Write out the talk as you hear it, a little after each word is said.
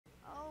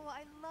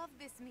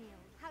this meal.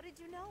 How did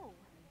you know?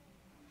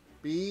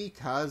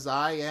 Because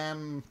I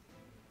am...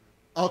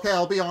 Okay,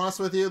 I'll be honest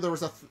with you. There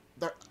was a...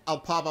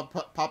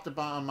 popped up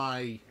on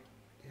my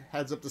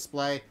heads-up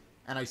display,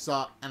 and I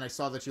saw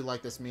that you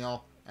like this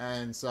meal,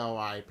 and so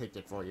I picked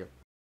it for you.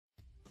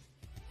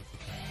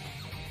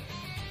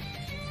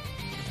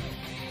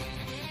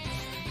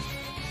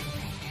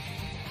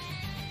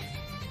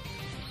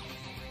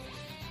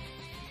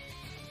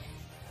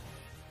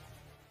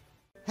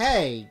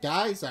 Hey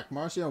guys, Zack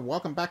here, and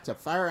welcome back to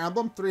Fire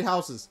Emblem 3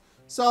 Houses.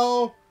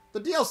 So,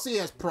 the DLC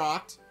has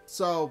procced,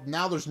 so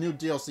now there's new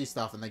DLC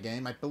stuff in the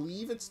game. I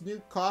believe it's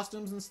new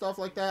costumes and stuff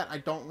like that. I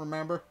don't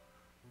remember,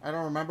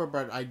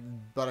 but I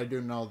do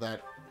know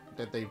that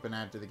they've been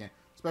added to the game.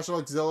 Special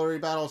auxiliary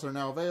battles are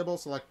now available.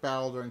 Select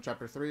battle during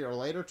Chapter 3 or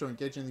later to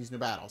engage in these new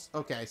battles.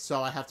 Okay,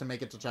 so I have to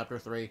make it to Chapter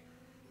 3.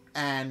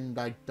 And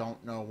I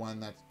don't know when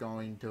that's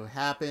going to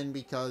happen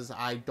because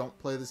I don't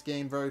play this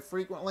game very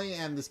frequently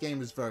and this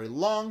game is very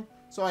long,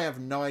 so I have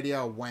no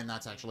idea when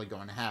that's actually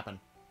going to happen.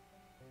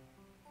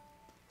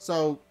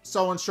 So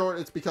in short,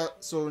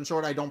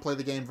 I don't play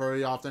the game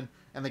very often,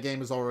 and the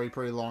game is already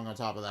pretty long on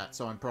top of that. It's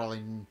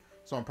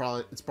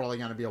probably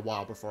going to be a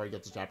while before I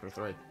get to Chapter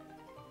 3.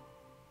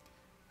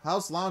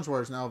 House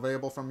loungewear is now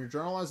available from your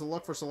journal as a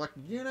look for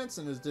selected units.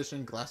 In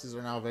addition, glasses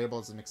are now available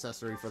as an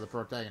accessory for the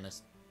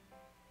protagonist.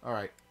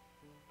 Alright.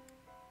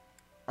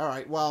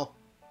 Alright, well...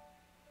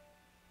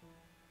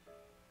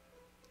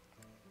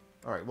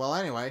 Alright, well,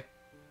 anyway.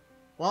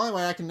 Well,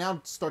 anyway, I can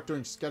now start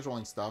doing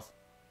scheduling stuff.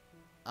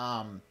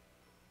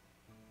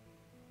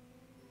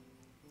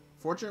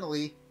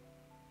 Fortunately...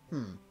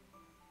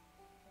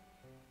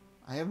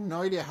 I have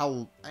no idea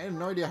how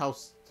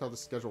the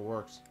schedule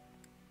works.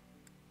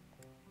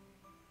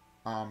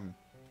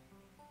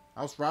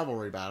 House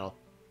Rivalry Battle.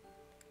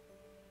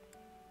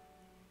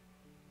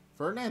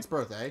 Ferdinand's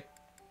birthday.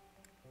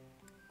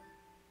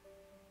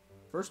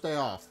 First day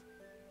off.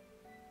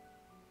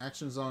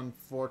 Action Zone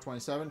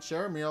 427.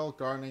 Share a meal,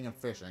 gardening, and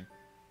fishing.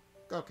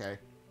 Okay.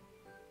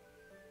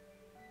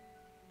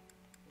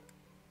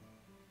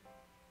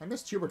 I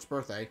missed Hubert's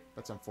birthday.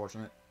 That's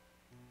unfortunate.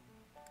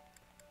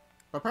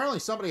 But apparently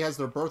somebody has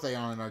their birthday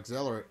on an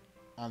auxiliary...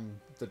 on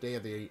the day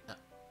of the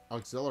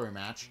auxiliary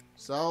match.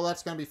 So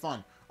that's gonna be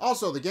fun.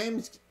 Also, the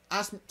game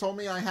told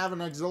me I have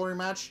an auxiliary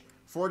match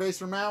 4 days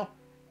from now.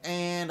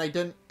 And they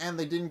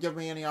didn't give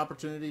me any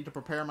opportunity to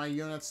prepare my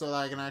units so that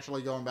I can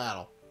actually go in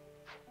battle.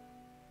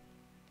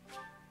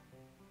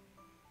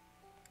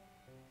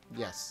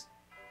 Yes.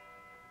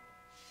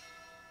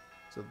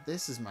 So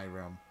this is my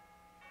room.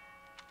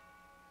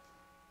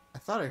 I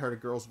thought I heard a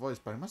girl's voice,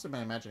 but I must have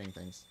been imagining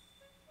things.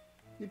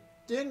 You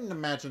didn't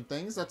imagine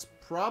things. That's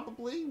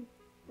probably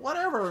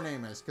whatever her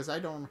name is, because I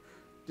don't...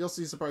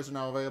 DLC supplies are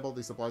now available.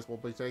 These supplies will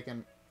be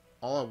taken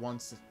all at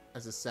once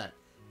as a set.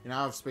 You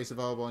now have space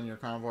available in your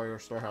convoy or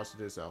storehouse to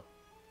do so.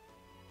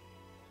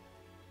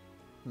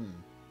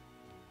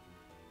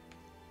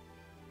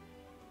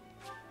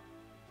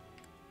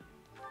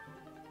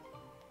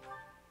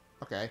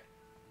 Okay.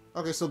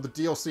 Okay, so the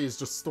DLC is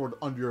just stored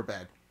under your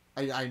bed.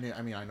 I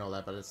know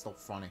that, but it's still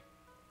funny.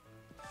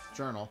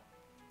 Journal.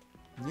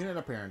 Unit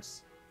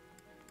appearance.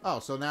 Oh,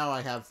 so now I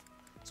have...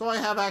 So I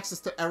have access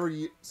to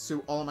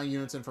all of my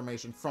units'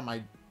 information from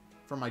my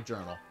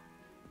journal.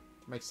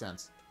 Makes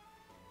sense.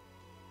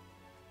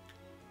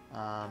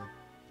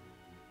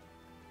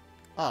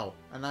 Oh,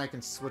 and I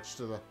can switch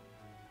to the...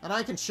 And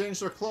I can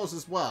change their clothes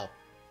as well.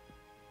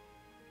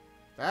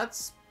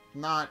 That's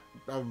not...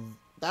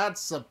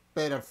 that's a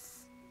bit of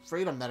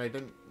freedom that I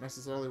didn't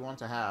necessarily want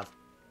to have.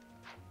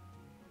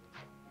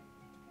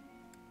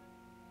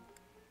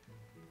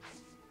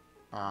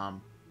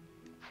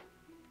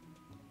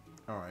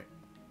 Alright.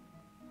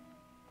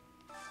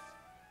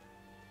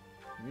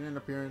 Unit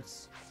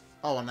appearance.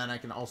 Oh, and then I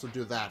can also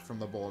do that from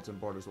the bulletin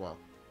board as well.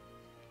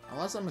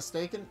 Unless I'm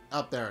mistaken.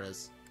 Oh, there it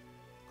is.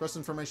 Quest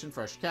information,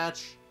 fresh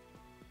catch.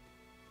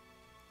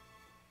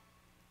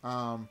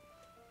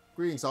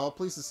 Greetings all.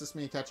 Please assist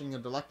me in catching a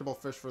delectable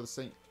fish for the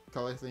St.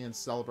 Calathian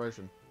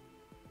celebration.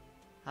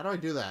 How do I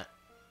do that?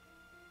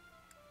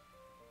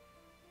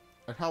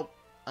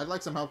 I'd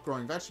like some help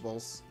growing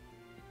vegetables.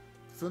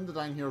 Food in the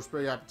dining here is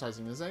pretty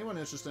appetizing. Is anyone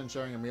interested in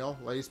sharing a meal?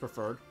 Ladies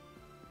preferred.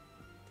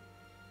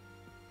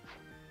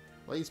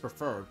 Ladies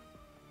preferred.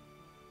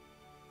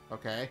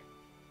 Okay.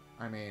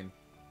 I mean...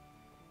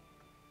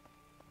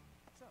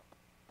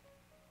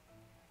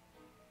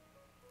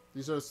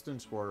 These are the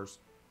students' quarters.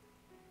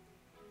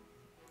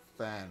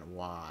 Then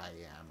why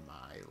am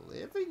I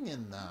living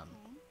in them?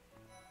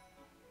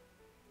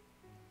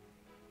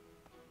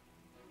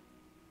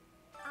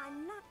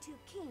 I'm not too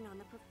keen on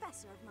the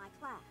professor of my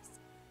class.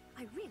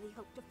 I really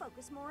hope to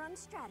focus more on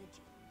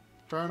strategy.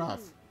 Fair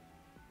enough.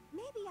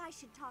 Maybe I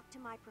should talk to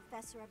my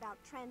professor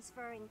about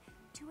transferring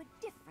to a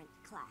different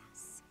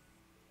class.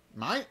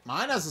 Mine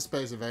has a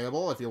space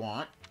available if you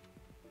want.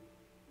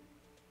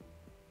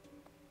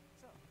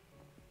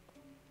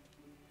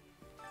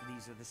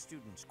 These are the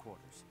students'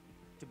 quarters.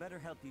 To better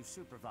help you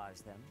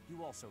supervise them,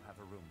 you also have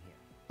a room here.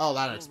 Oh,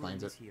 that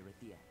explains it. Here at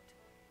the end.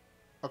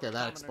 Okay, that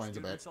Commoner explains a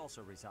bit. students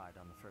also reside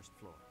on the first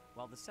floor,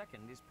 while the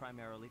second is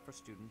primarily for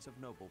students of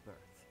noble birth.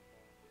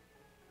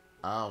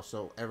 Oh,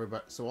 so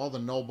everybody, so all the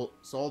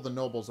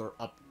nobles are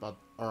up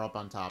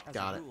on top. As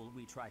Got a it. rule,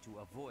 we try to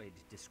avoid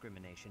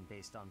discrimination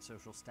based on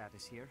social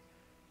status here,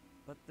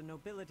 but the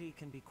nobility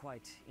can be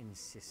quite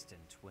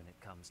insistent when it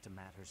comes to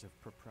matters of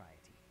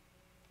propriety.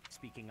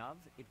 Speaking of,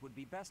 it would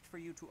be best for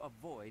you to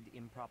avoid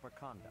improper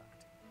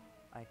conduct.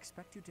 I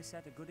expect you to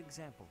set a good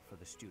example for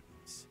the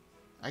students.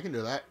 I can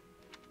do that.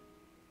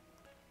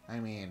 I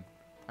mean,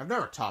 I've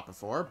never taught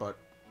before, but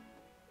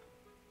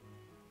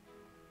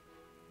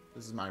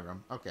this is my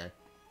room. Okay.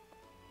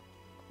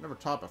 Never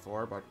taught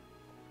before, but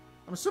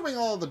I'm assuming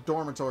all the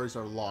dormitories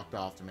are locked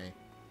off to me.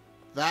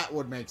 That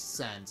would make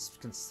sense,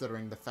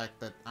 considering the fact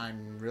that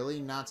I'm really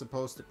not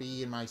supposed to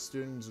be in my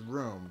students'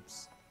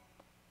 rooms.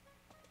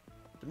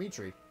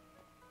 Dimitri.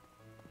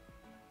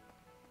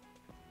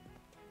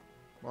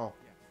 Well,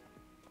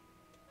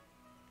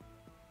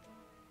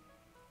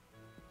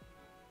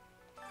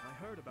 I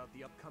heard about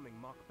the upcoming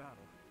mock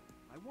battle.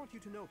 I want you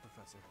to know,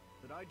 Professor,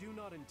 that I do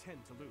not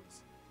intend to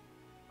lose.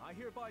 I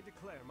hereby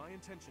declare my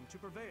intention to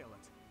prevail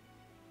at...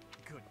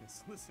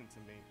 Goodness, listen to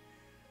me.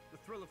 The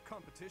thrill of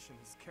competition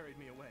has carried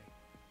me away.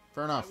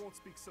 fair enough. I won't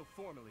speak so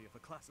formally of a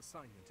class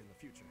assignment in the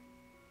future.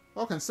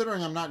 Well,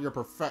 considering I'm not your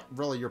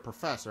really your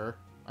professor,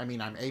 I mean,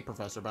 I'm a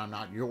professor, but I'm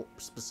not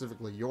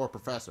specifically your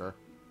professor.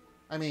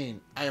 I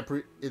mean,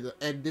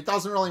 it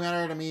doesn't really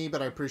matter to me,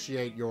 but I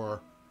appreciate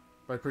your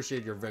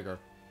vigor.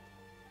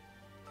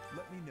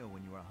 Let me know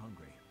when you are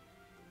hungry.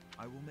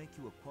 I will make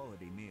you a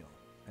quality meal,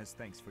 as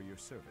thanks for your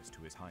service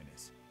to His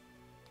Highness.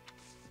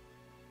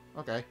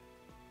 Okay.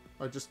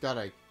 I just got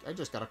a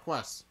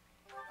quest.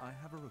 I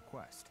have a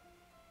request.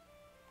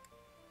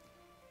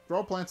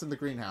 Grow plants in the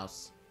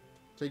greenhouse.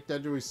 Take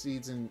deadly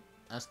seeds and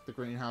ask the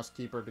greenhouse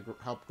keeper to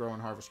help grow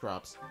and harvest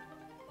crops.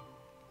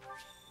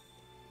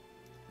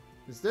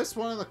 Is this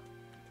one of the...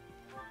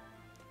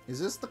 Is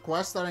this the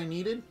quest that I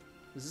needed?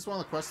 Is this one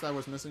of the quests that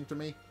was missing to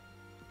me?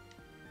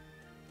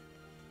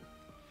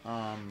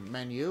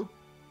 Menu.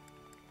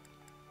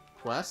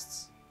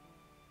 Quests.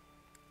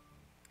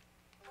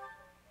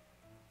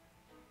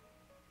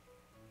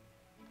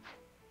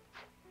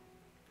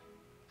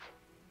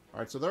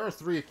 Alright, so there are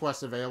 3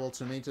 quests available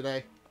to me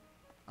today.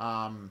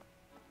 Let's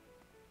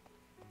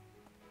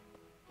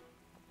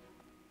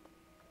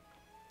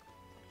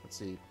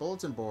see.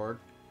 Bulletin board.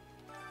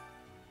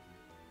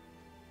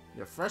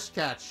 Yeah, Fresh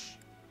Catch.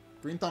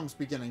 Green Thumb's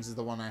Beginnings is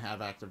the one I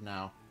have active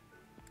now.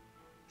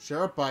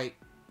 Share a Bite.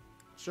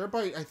 Share a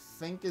Bite, I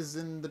think, is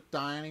in the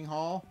dining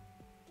hall.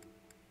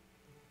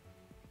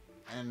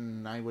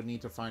 And I would need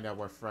to find out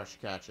where Fresh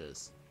Catch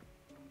is.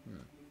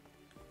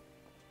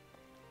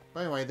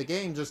 But anyway, the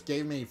game just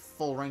gave me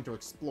full rank to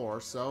explore,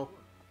 so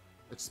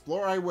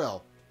explore I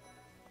will.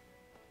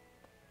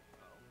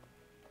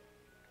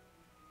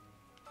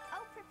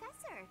 Oh,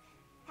 Professor,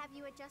 have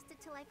you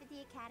adjusted to life at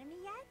the Academy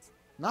yet?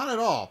 Not at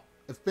all.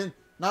 It's been...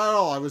 Not at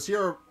all. I was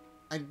here...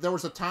 there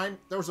was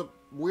a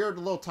weird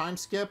little time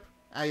skip.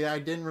 I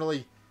haven't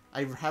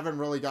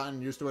really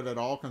gotten used to it at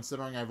all,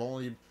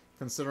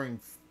 considering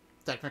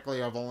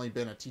technically I've only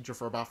been a teacher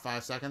for about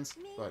 5 seconds.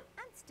 Me? But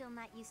I'm still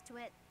not used to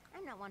it.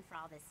 I'm not one for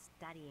all this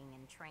studying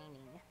and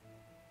training.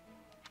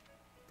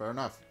 fair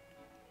enough.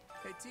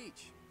 Hey,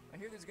 Teach. I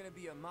hear there's gonna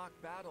be a mock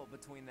battle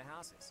between the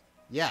houses.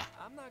 Yeah.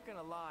 I'm not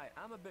gonna lie,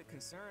 I'm a bit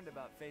concerned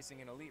about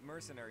facing an elite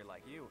mercenary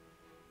like you.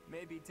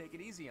 Maybe take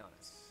it easy on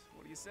us.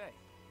 What do you say?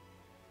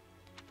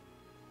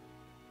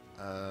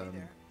 Hey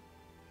there.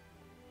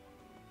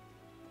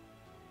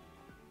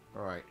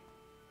 Alright.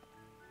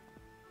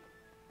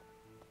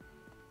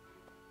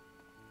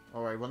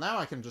 Alright, well now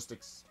I can just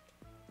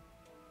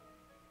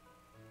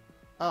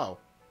Oh.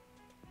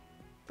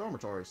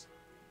 Dormitories.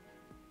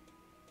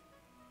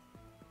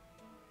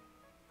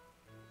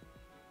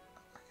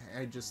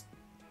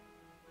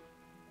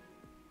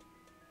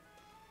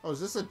 Oh, is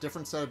this a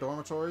different set of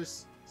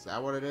dormitories? Is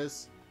that what it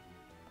is?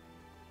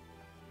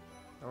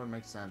 That would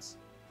make sense.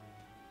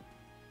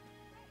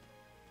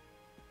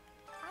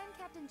 I'm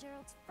Captain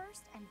Gerald's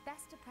first and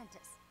best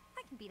apprentice.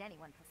 I can beat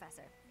anyone,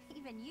 Professor.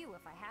 Even you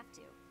if I have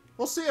to.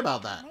 We'll see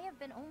about that. It may have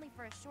been only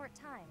for a short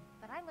time,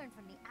 but I learned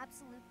from the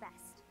absolute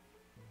best.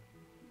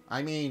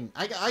 I mean,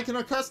 I can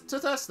attest to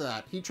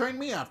that. He trained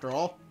me after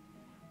all.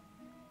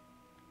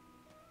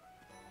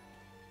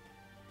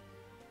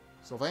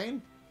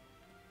 Sylvain?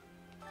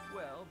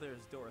 Well,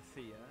 there's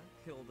Dorothea,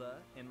 Hilda,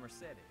 and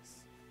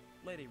Mercedes.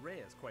 Lady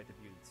Rhea's quite the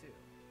beauty, too.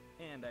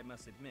 And I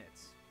must admit,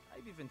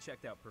 I've even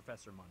checked out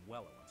Professor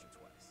Manuela once or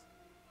twice.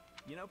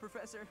 You know,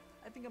 Professor,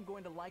 I think I'm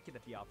going to like it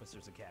at the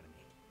Officers'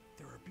 Academy.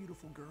 There are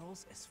beautiful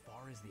girls as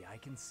far as the eye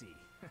can see.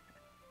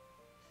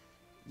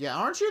 Yeah,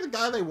 aren't you the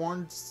guy they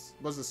warned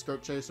was a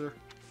skirt chaser?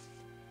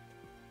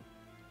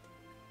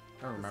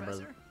 I don't remember.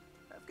 Professor,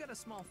 I've got a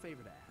small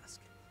favor to ask.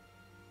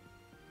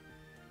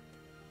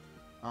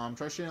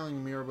 Try sharing a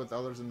mirror with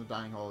others in the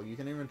dining hall. You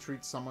can even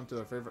treat someone to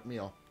their favorite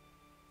meal.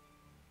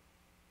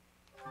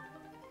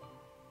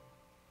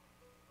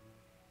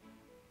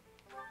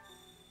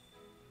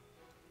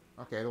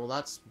 Okay, well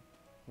that's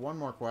one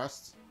more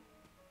quest.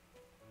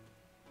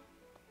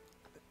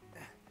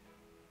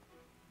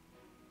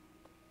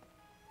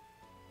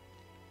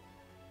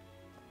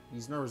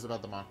 He's nervous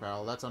about the mock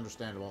battle. That's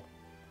understandable.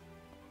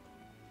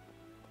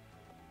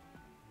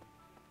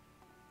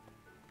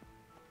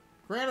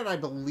 Granted, I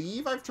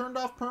believe I've turned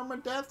off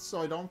permadeath,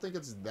 so I don't think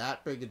it's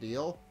that big a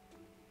deal.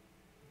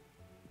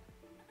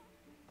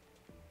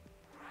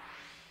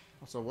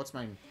 Also, what's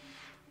my...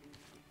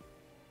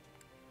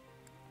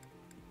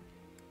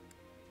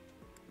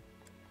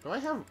 Do I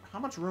have... How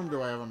much room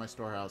do I have in my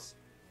storehouse?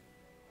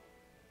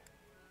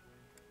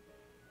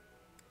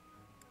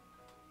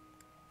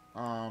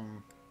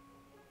 Hello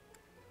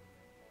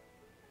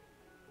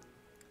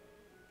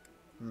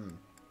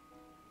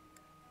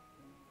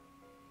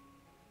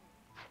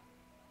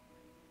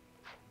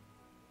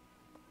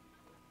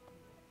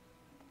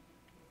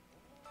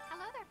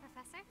there,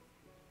 Professor.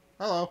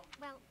 Hello.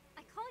 Well,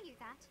 I call you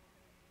that,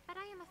 but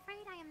I am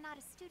afraid I am not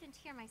a student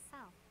here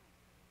myself.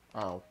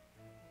 Oh.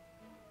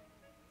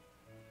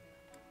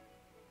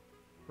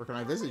 Where can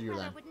I visit you My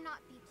then? brother would not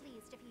be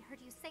pleased if he heard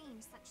you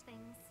saying such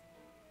things.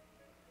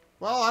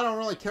 Well, I don't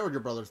really care what your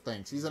brother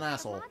thinks. He's an The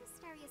asshole.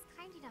 monastery is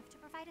kind enough to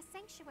provide a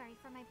sanctuary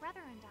for my brother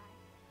and I.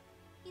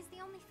 He's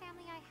the only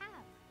family I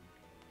have.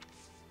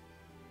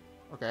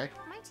 Okay.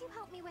 Might you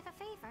help me with a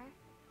favor?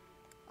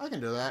 I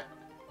can do that.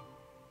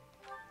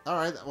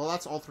 Alright, well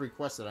that's all 3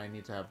 quests that I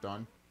need to have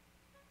done.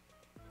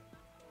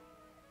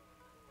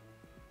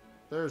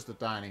 There's the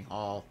dining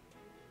hall.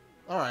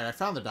 Alright, I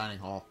found the dining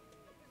hall.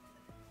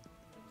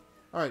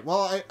 Alright,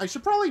 well, I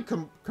should probably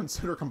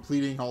consider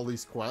completing all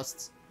these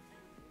quests.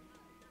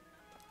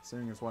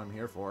 Seeing as what I'm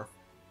here for.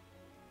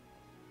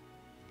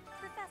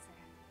 Professor,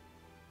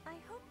 I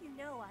hope you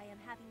know I am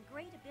having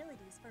great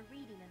abilities for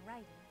reading and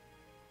writing.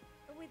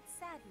 With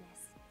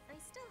sadness, I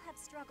still have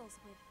struggles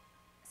with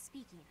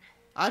speaking.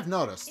 I've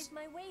noticed. If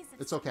my ways of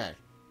It's okay.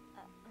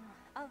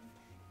 of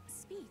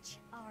speech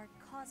are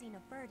causing a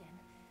burden,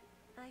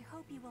 I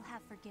hope you will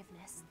have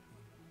forgiveness.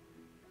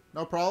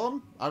 No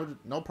problem.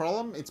 No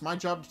problem. It's my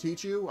job to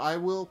teach you. I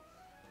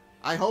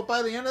hope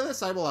by the end of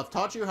this I will have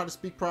taught you how to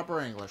speak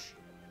proper English.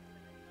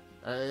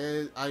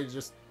 I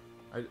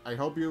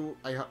hope you,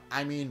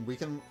 I mean, we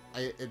can,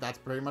 that's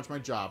pretty much my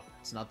job.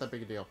 It's not that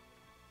big a deal.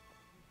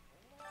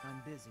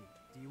 I'm busy.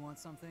 Do you want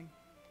something?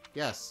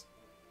 Yes.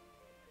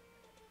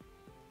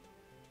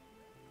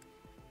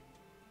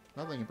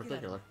 Nothing in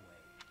particular.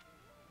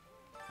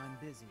 I'm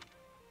busy.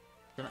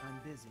 I'm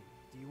busy.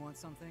 Do you want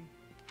something?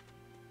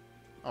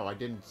 Oh, I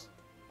didn't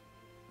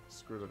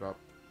screw it up.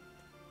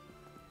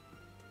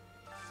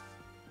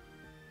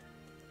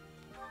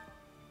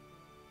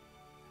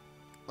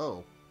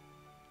 Oh.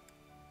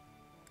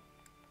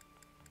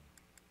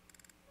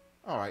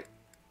 Alright.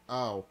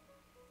 Oh.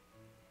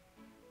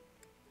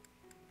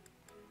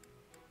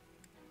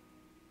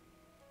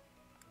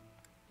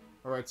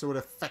 Alright, so it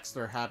affects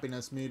their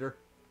happiness meter.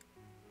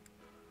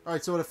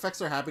 Alright, so it affects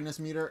their happiness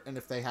meter, and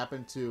if they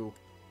happen to...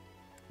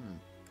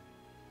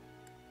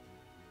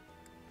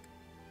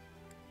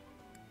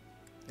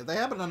 If they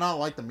happen to not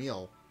like the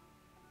meal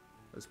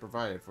that's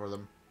provided for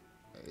them,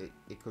 it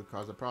could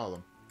cause a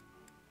problem.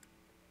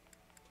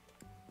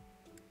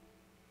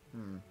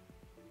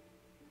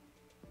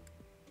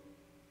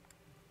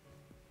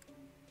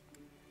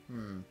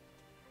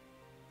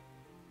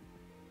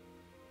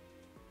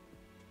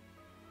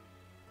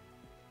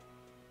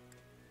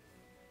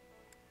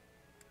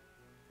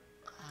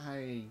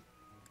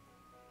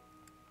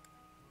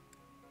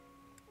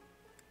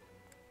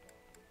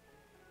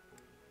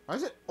 Why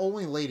is it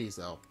only ladies,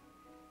 though?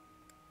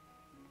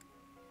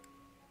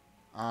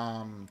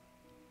 I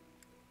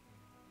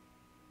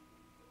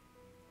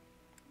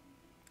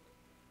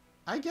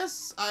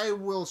guess I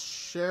will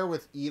share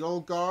with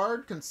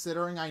Edelgard,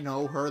 considering I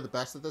know her the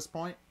best at this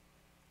point.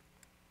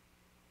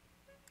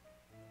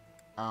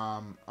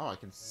 Oh, I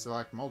can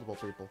select multiple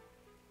people.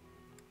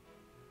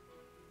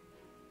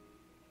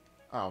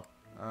 Oh,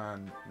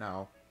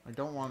 no. I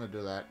don't want to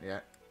do that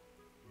yet.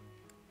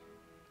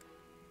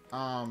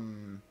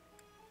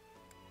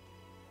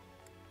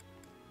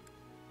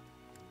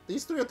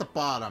 These 3 at the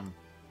bottom.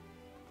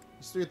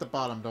 These 3 at the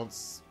bottom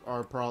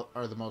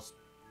are the most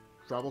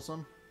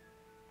troublesome.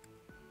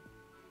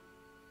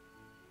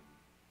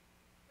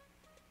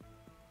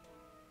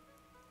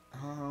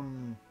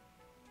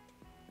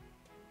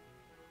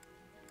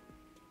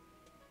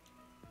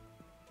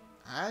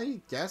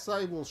 I guess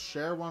I will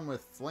share one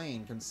with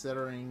Flame,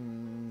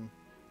 considering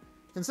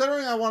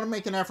I want to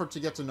make an effort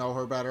to get to know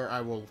her better. I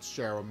will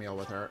share a meal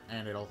with her,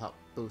 and it'll help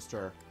boost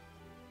her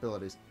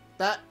abilities.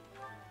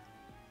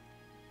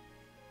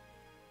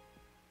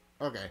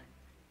 Okay.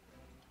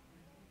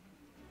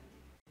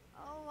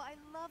 Oh, I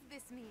love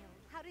this meal.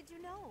 How did you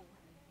know?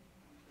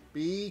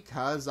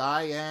 Because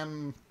I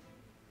am...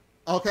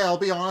 Okay, I'll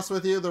be honest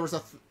with you. There was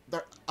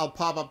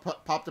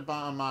popped up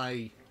on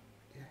my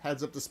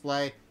heads-up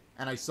display,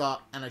 and I saw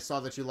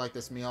that you like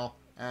this meal,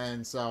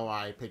 and so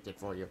I picked it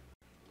for you.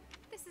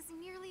 This is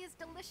nearly as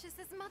delicious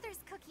as Mother's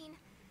cooking.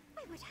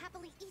 I would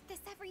happily eat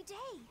this every day.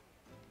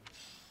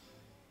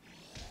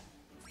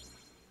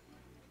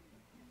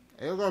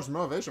 Edelgard's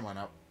motivation went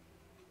up.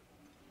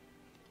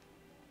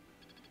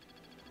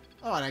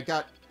 Oh, and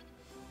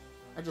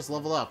I just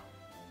leveled up.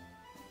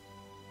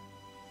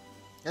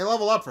 I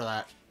leveled up for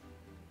that.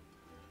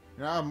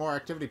 You now have more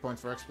activity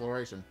points for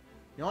exploration.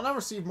 You'll now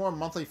receive more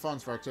monthly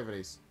funds for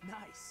activities.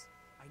 Nice.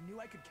 I knew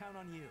I could count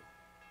on you.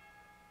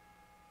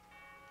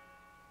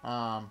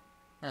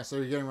 Yeah, so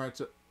you're getting right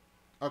to...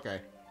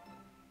 Okay.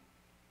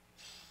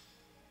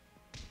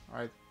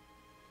 Alright.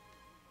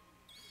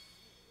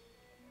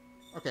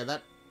 Okay,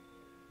 that...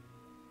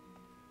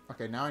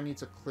 Okay, now I need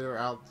to clear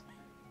out...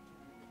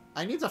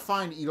 I need to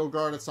find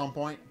Edelgard at some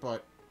point,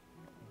 but...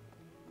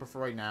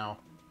 for right now...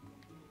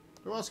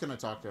 Who else can I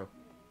talk to?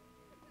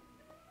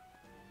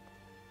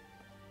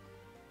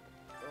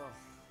 Ugh,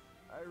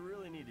 I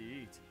really need to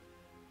eat.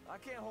 I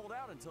can't hold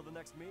out until the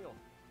next meal.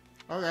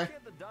 Okay. Why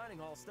can't the dining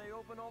hall stay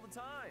open all the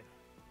time?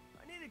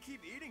 I need to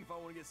keep eating if I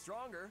want to get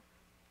stronger.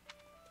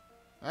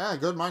 Yeah,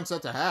 good mindset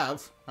to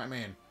have. I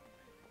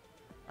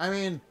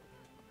mean,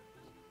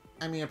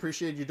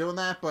 appreciate you doing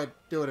that, but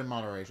do it in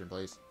moderation,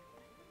 please.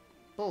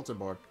 Bulletin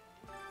board.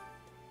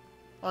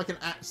 Oh, I can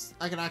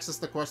access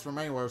the quest from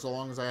anywhere so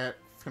long as I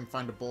can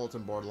find a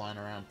bulletin board lying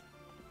around.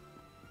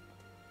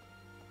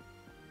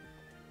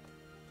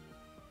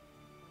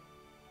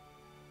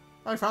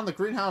 I found the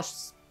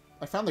greenhouse.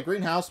 I found the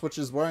greenhouse, which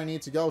is where I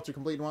need to go to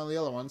complete one of the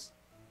other ones.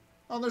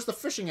 Oh, and there's the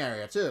fishing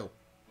area too.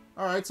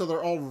 All right, so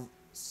they're all.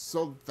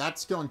 So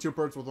that's killing two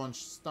birds with one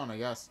stone, I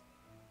guess.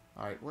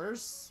 All right,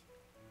 where's?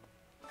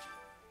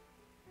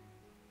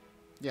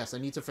 Yes, I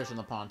need to fish in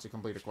the pond to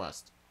complete a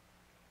quest.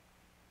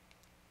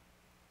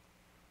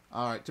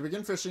 Alright, to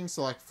begin fishing,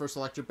 select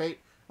your bait.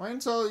 Wait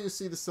until you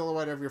see the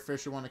silhouette of your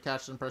fish you want to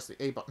catch and press the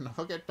A button to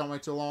hook it. Don't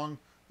wait too long,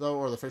 though,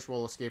 or the fish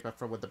will escape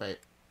after with the bait.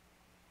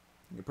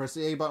 You press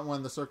the A button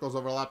when the circles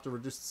overlap to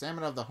reduce the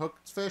stamina of the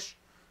hooked fish.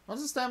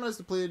 Once the stamina is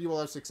depleted, you will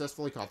have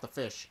successfully caught the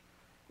fish.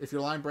 If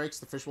your line breaks,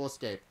 the fish will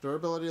escape.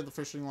 Durability of the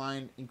fishing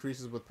line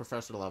increases with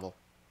professor level.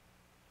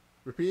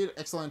 Repeated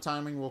excellent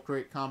timing will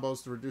create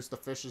combos to reduce the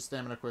fish's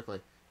stamina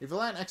quickly. If you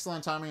land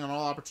excellent timing on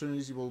all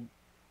opportunities, you will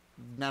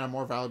net a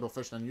more valuable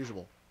fish than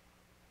usual.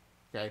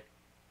 Okay.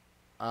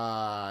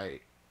 I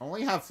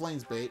only have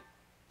Flame's bait,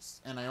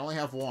 and I only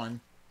have one,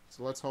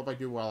 so let's hope I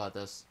do well at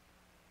this.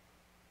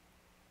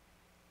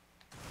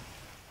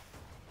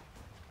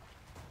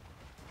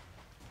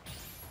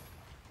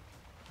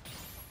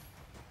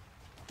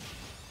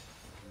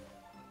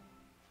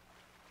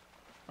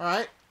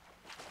 Alright.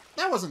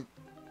 That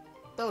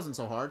wasn't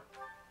so hard.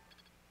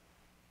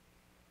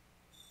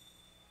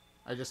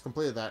 I just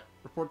completed that.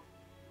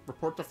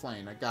 Report to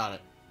Flame. I got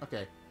it.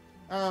 Okay.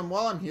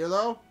 While I'm here,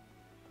 though,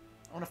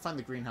 I want to find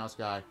the greenhouse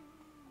guy.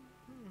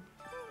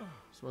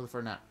 So whether for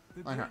a nap.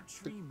 The great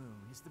tree moon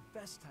is the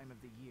best time of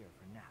the year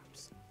for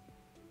naps.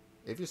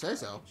 If you say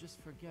so. I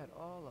just forget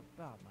all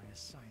about my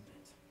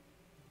assignment.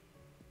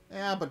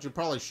 Yeah, but you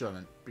probably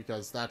shouldn't,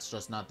 because that's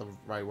just not the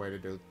right way to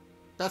do.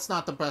 That's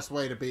not the best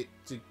way to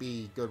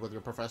be good with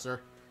your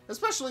professor,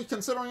 especially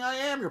considering I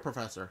am your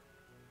professor.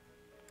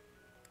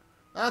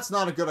 That's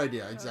not a good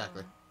idea,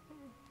 exactly.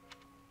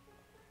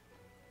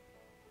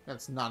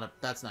 That's not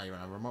even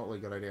a remotely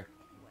good idea.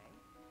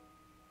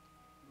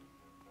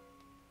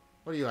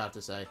 What do you have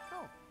to say?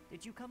 Oh,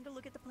 did you come to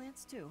look at the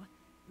plants too?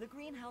 The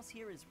greenhouse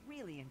here is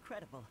really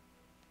incredible.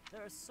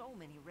 There are so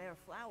many rare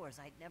flowers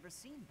I'd never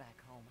seen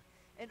back home,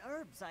 and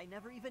herbs I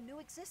never even knew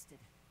existed.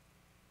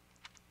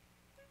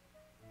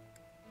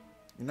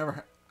 You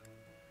never.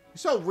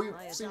 You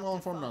seem well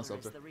informed on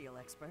subject. My the real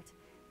expert.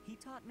 He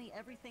taught me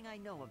everything I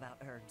know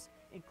about herbs,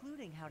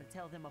 including how to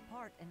tell them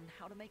apart and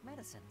how to make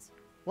medicines.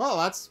 Well,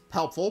 that's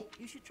helpful.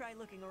 You should try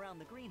looking around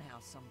the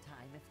greenhouse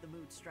sometime if the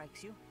mood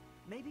strikes you.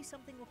 Maybe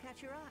something will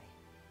catch your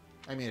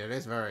eye. I mean, it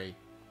is very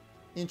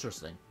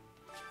interesting.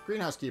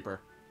 Greenhouse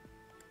keeper.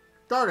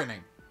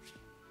 Gardening.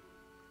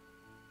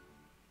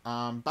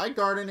 By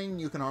gardening,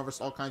 you can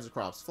harvest all kinds of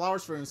crops.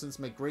 Flowers, for instance,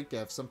 make great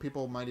gifts. Some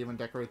people might even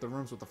decorate their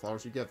rooms with the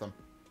flowers you give them.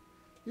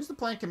 Use the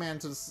plant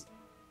command to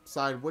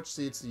decide which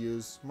seeds to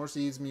use. More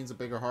seeds means a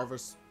bigger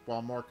harvest,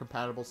 while more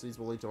compatible seeds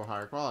will lead to a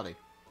higher quality.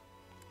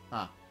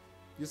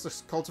 Use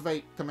the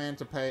cultivate command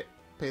to pay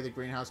the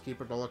greenhouse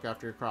keeper to look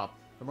after your crop.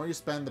 The more you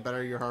spend, the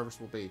better your harvest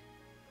will be.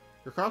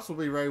 Your crops will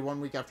be ready 1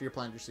 week after you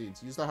plant your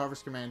seeds. Use the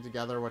harvest command to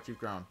gather what you've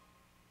grown.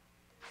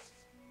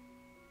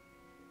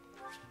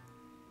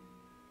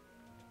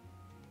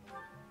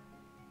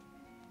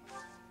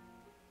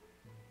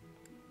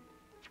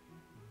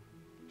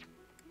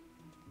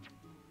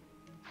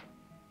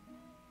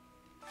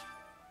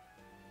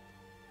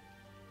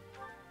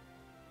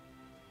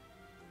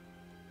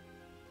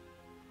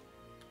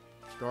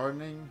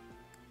 Gardening.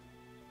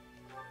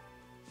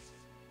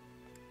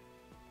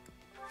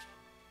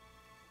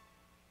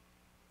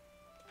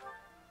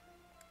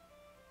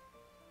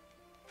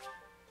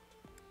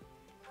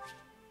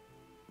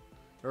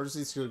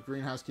 Emergencies to the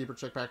greenhouse keeper.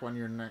 Check back when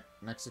you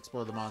next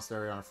explore the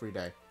monastery on a free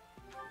day.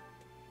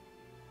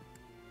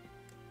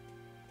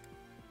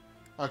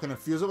 I can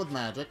infuse it with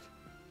magic.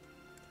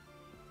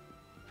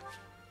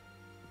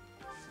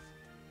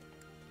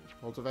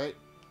 Cultivate.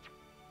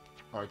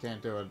 Oh, I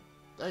can't do it.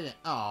 Dang it.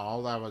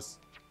 Oh, that was...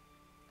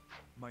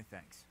 My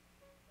thanks.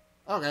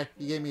 Okay,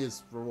 he gave me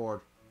his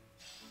reward.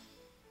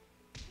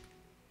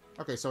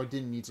 Okay, so I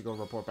didn't need to go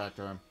report back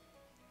to him.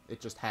 It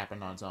just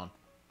happened on its own.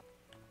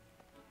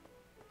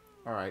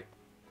 Alright.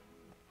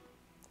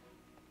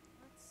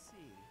 Let's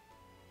see.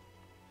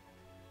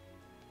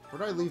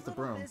 Where'd I leave the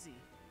broom? Busy.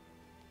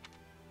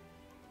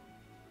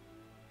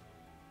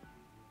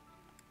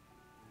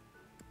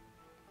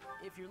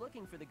 If you're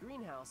looking for the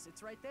greenhouse,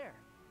 it's right there.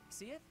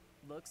 See it?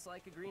 Looks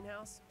like a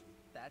greenhouse.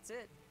 That's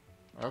it.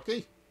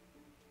 Okay.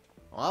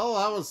 Well,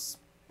 that was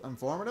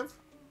informative.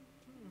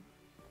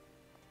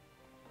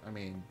 I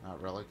mean,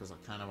 not really, because I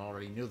kind of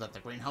already knew that the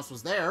greenhouse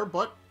was there,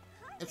 but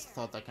it's the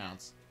thought that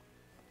counts.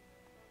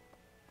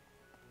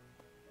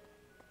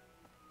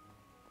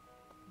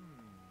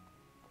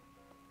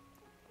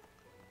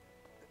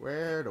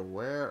 Where do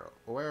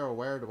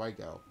I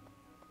go?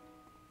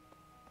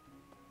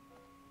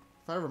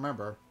 If I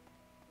remember,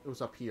 it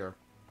was up here.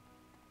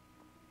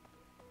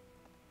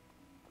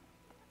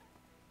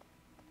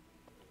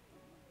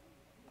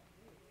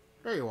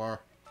 There you are.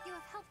 You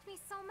have helped me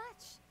so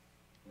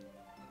much.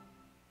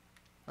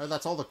 Alright,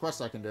 that's all the quests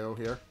I can do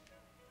here.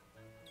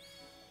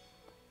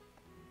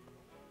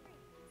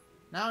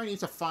 Now I need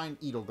to find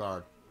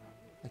Edelgard.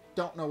 I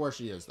don't know where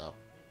she is, though.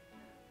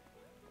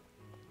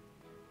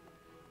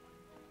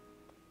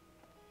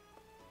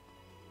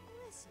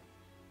 Listen.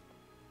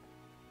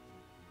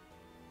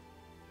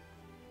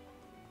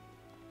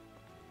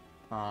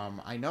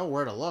 I know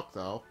where to look,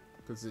 though,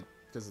 because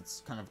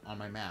it's kind of on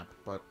my map,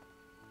 but...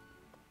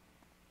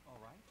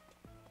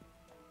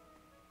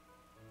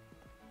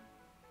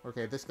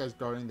 Okay, this guy's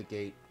guarding the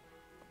gate.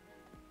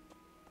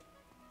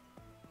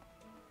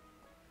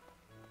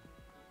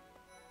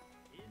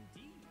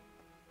 Indeed.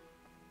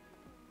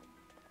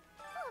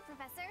 Hello,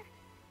 Professor.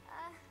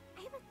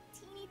 I have a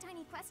teeny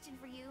tiny question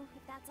for you,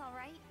 if that's all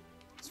right.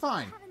 It's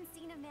fine. You haven't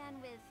seen a man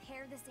with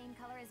hair the same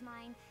color as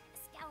mine, a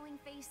scowling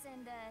face,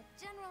 and a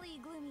generally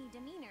gloomy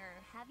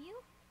demeanor, have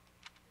you?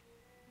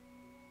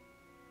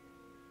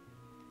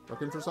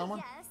 Looking for someone?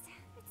 Yes,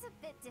 it's a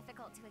bit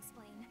difficult to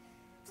explain.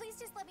 Please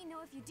just let me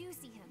know if you do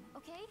see him,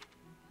 okay?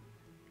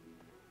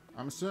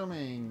 I'm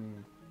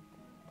assuming...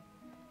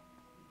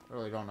 I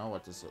really don't know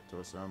what to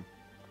assume.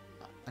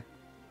 Yes.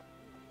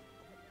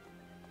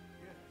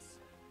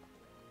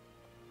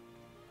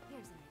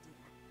 Here's an idea.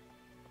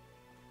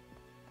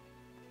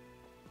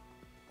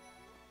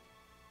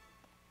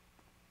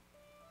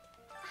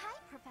 Hi,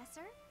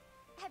 Professor.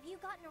 Have you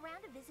gotten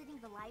around to visiting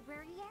the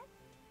library yet?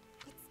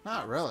 It's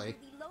Not really.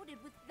 absolutely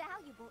loaded with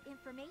valuable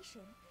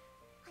information.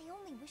 I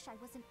only wish I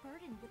wasn't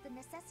burdened with the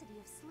necessity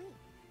of sleep,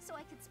 so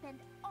I could spend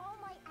all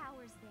my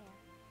hours there.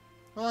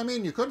 Well, I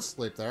mean, you could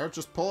sleep there.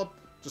 Just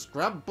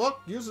grab a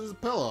book, use it as a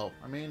pillow.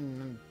 I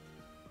mean,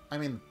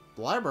 the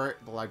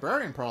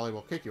librarian probably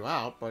will kick you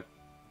out, but...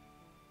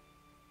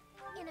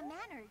 In a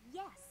manner,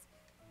 yes.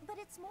 But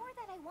it's more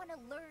that I want to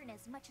learn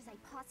as much as I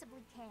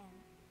possibly can.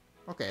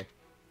 Okay.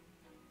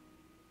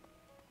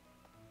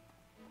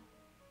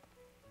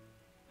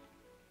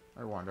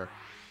 I wonder.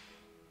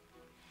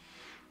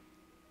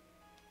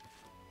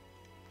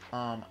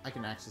 I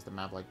can access the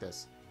map like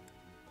this.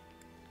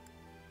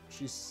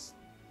 She's...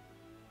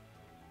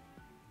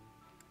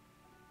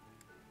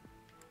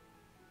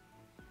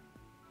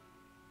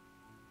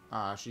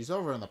 she's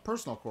over in the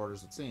personal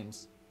quarters, it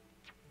seems.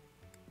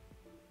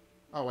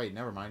 Oh, wait,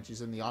 never mind.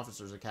 She's in the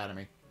Officers'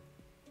 Academy.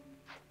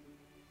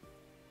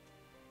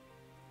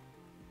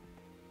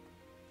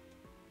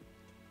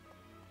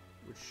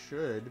 Which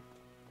should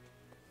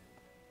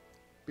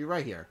be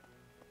right here.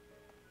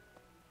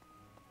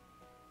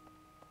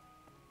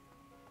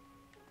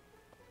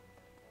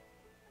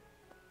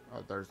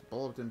 Oh, there's the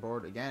bulletin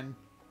board again.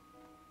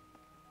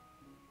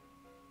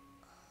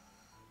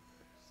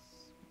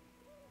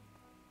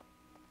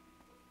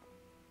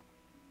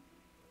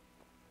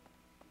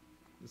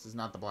 This is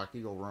not the Black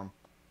Eagle room.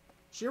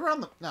 Is she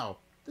around the... No,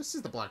 this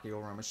is the Black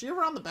Eagle room. Is she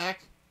around the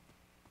back?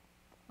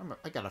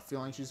 I got a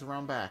feeling she's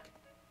around back.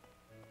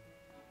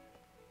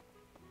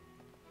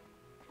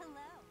 Hello.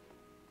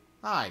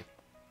 Hi.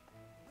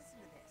 Listen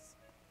to this.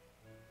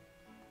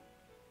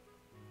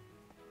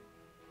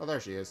 Oh, there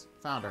she is.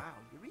 Found her. Wow,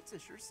 Yuritsa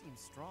sure seems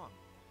strong.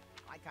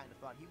 I kind of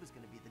thought he was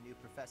going to be the new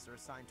professor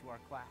assigned to our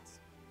class.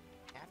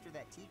 After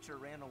that teacher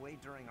ran away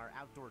during our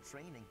outdoor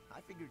training, I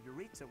figured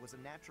Yuritsa was a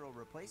natural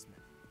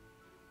replacement.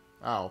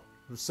 Oh,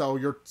 so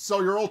your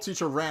old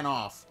teacher ran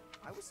off.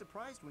 I was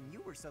surprised when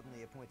you were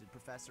suddenly appointed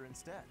professor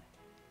instead.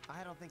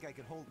 I don't think I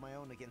could hold my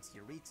own against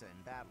Yuritsa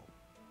in battle.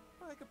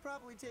 Well, I could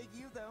probably take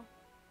you, though.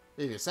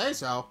 If you say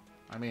so.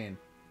 I mean...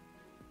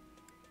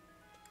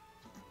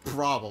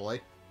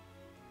 Probably.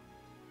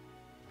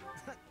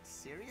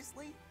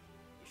 Seriously?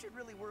 You should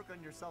really work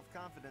on your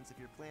self-confidence if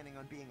you're planning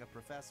on being a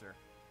professor.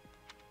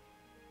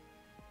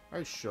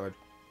 I should.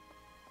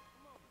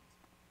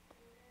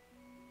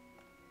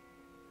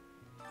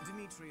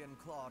 Dimitri and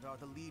Claude are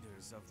the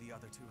leaders of the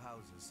other two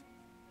houses.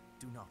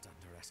 Do not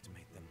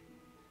underestimate them.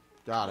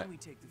 Got it. When we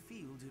take the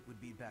field, it would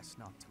be best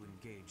not to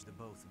engage the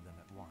both of them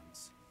at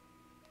once.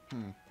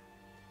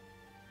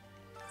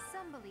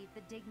 Some believe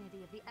the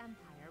dignity of the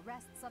Empire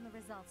rests on the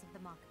results of the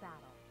mock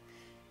battle.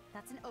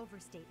 That's an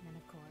overstatement,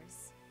 of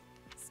course.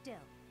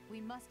 Still,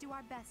 we must do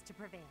our best to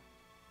prevail.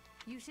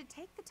 You should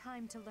take the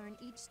time to learn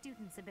each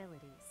student's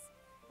abilities.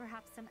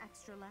 Perhaps some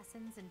extra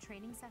lessons and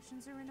training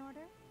sessions are in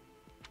order?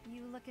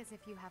 You look as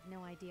if you have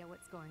no idea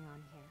what's going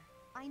on here.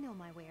 I know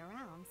my way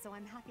around, so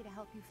I'm happy to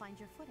help you find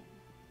your footing.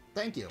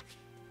 Thank you.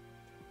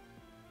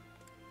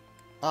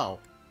 Oh.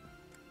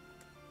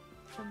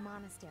 The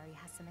monastery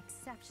has some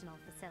exceptional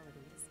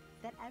facilities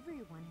that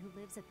everyone who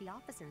lives at the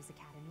Officers'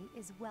 Academy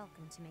is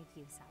welcome to make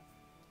use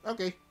of.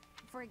 Okay.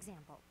 For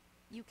example,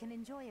 you can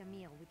enjoy a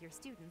meal with your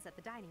students at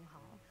the dining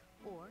hall,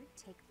 or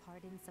take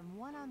part in some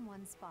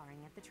one-on-one sparring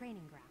at the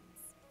training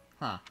grounds.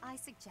 Huh. I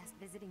suggest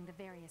visiting the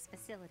various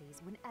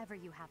facilities whenever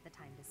you have the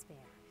time to spare.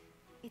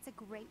 It's a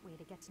great way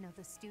to get to know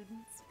the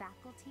students,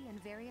 faculty,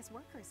 and various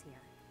workers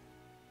here.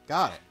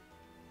 Got it.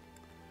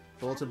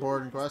 Bulletin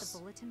board Have you noticed requests? the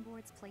bulletin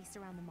boards placed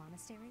around the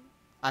monastery?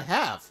 I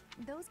have.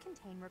 Those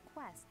contain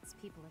requests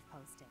people have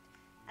posted,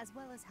 as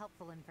well as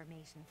helpful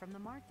information from the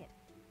market.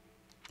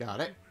 Got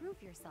it.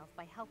 Prove yourself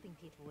by helping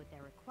people with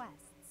their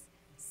requests.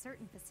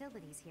 Certain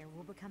facilities here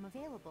will become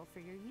available for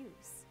your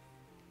use.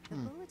 The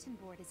bulletin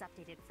board is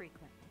updated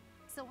frequently,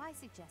 so I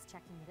suggest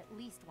checking it at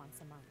least once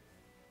a month.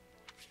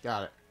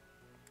 Got it.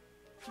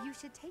 You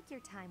should take your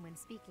time when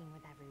speaking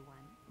with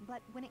everyone,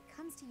 but when it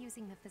comes to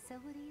using the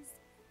facilities,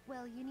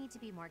 well, you need to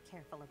be more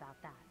careful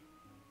about that.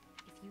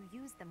 If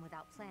you use them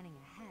without planning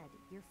ahead,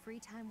 your free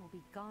time will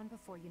be gone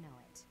before you know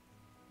it.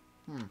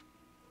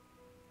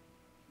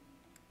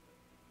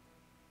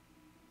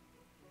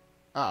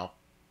 Oh.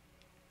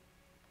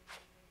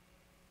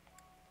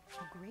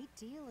 A great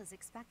deal is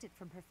expected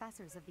from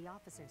professors of the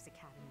Officers'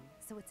 Academy,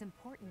 so it's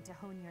important to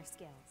hone your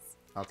skills.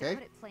 Okay. To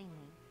put it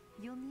plainly,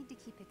 you'll need to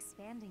keep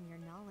expanding your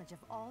knowledge of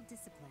all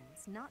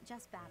disciplines, not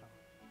just battle.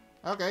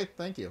 Okay,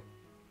 thank you.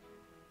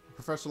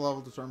 Professor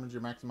level determines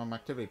your maximum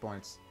activity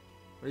points.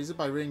 Raise it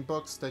by reading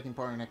books, taking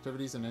part in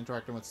activities, and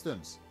interacting with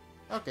students.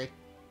 Okay.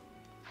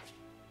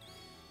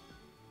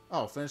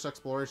 Oh, finish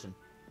exploration.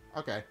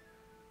 Okay.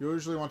 You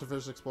usually want to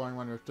finish exploring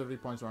when your activity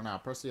points run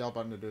out. Press the L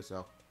button to do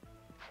so.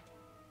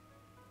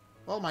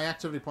 Well, my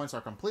activity points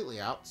are completely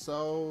out,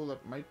 so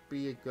that might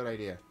be a good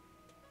idea.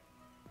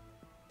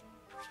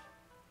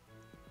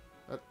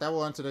 That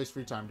will end today's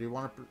free time. Do you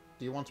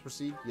want to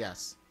proceed?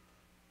 Yes.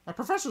 My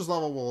professor's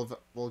level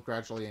will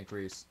gradually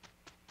increase.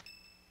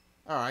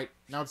 Alright,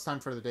 now it's time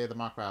for the day of the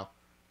mock battle.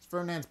 It's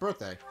Ferdinand's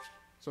birthday,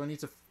 so I need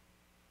to...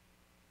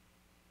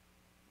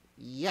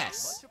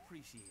 Yes! Much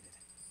appreciated.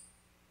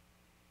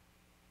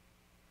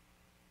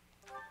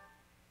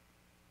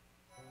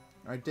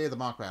 Alright, day of the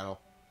mock battle.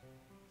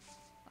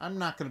 I'm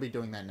not going to be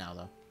doing that now,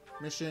 though.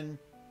 Mission...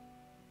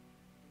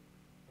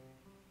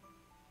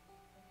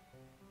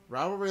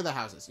 Rivalry of the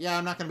Houses. Yeah,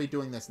 I'm not going to be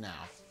doing this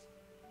now.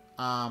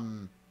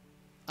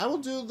 I will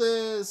do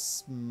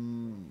this...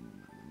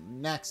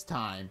 next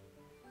time.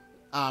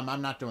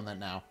 I'm not doing that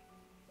now.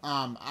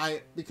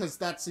 Because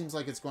that seems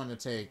like it's going to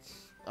take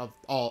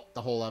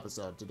the whole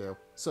episode to do.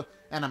 So,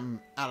 and I'm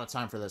out of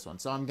time for this one,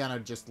 so I'm gonna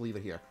just leave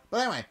it here.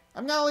 But anyway,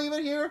 I'm gonna leave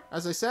it here,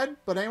 as I said.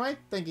 But anyway,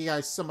 thank you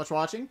guys so much for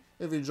watching.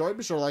 If you enjoyed,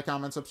 be sure to like,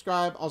 comment,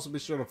 subscribe. Also, be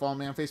sure to follow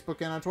me on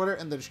Facebook and on Twitter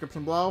in the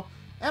description below.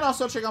 And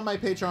also check out my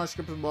Patreon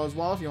description below as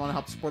well if you want to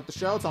help support the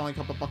show. It's only a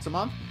couple bucks a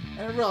month,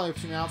 and it really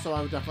helps me out, so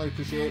I would definitely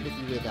appreciate it if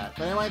you did that.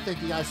 But anyway,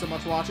 thank you guys so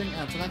much for watching,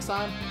 and until next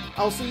time,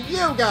 I'll see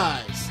you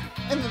guys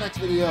in the next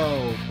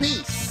video.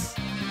 Peace!